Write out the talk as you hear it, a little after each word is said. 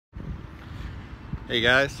Hey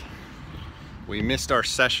guys, we missed our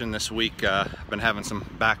session this week. I've been having some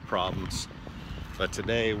back problems, but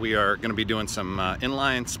today we are going to be doing some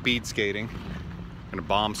inline speed skating. Going to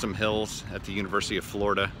bomb some hills at the University of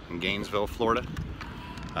Florida in Gainesville, Florida.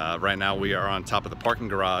 Right now we are on top of the parking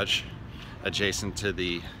garage adjacent to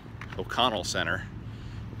the O'Connell Center,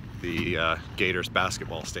 the Gators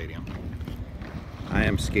basketball stadium. I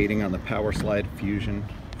am skating on the Power Slide Fusion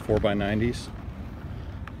 4x90s.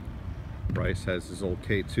 Bryce has his old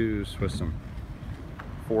K2s with some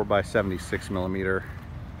 4x76mm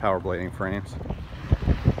power blading frames.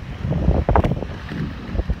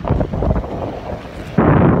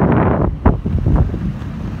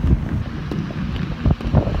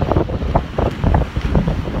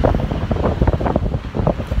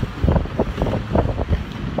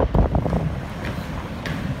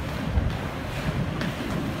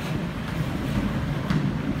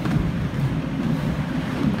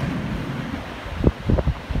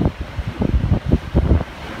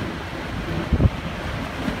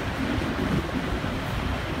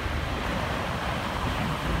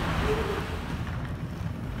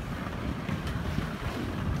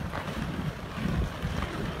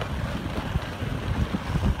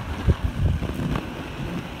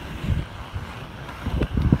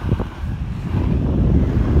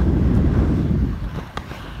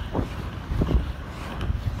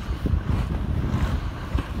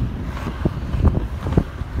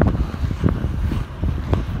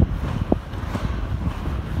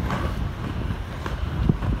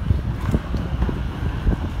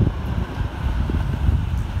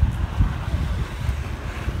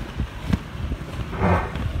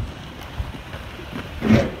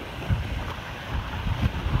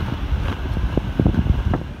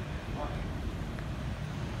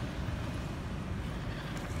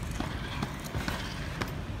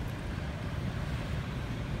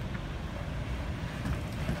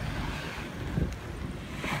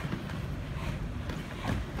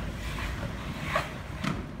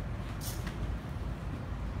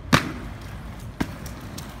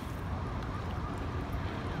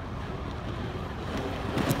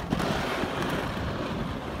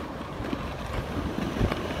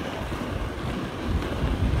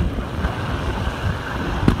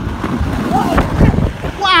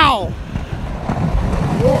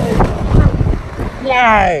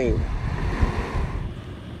 Yay!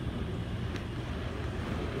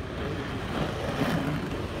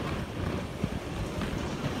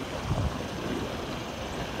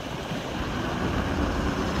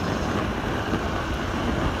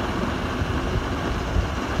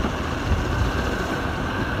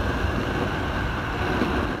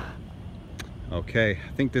 Okay,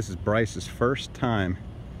 I think this is Bryce's first time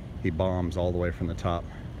he bombs all the way from the top.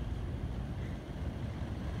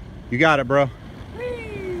 You got it, bro.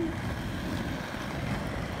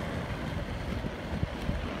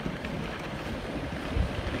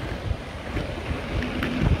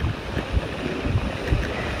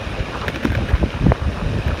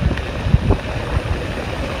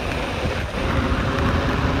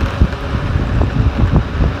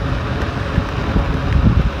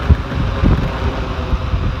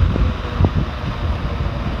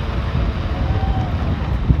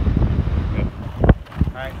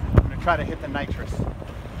 Try to hit the nitrous.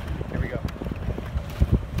 Here we go.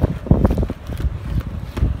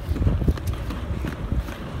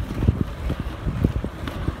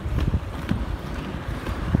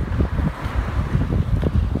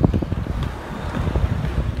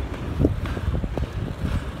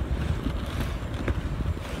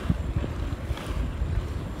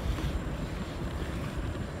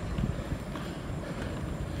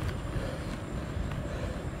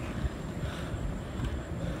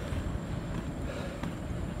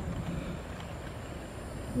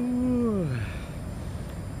 Ooh.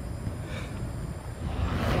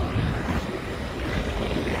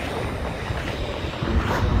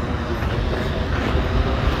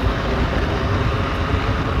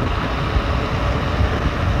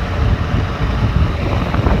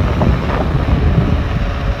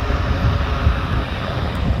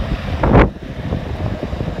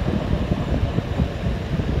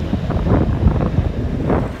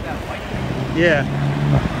 Yeah.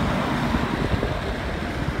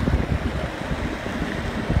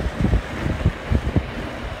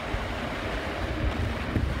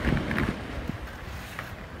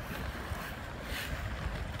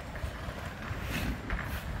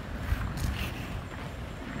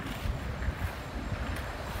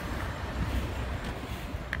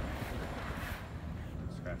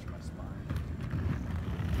 Scratch my spine.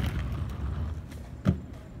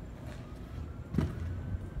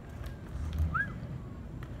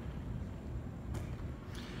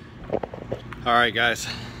 All right, guys.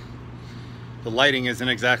 The lighting isn't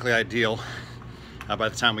exactly ideal. By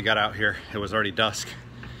the time we got out here, it was already dusk.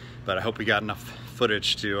 But I hope we got enough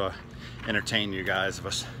footage to entertain you guys of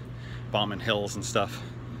us bombing hills and stuff.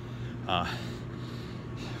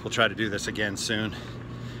 We'll try to do this again soon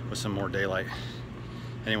with some more daylight.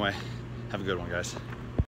 Anyway, have a good one, guys.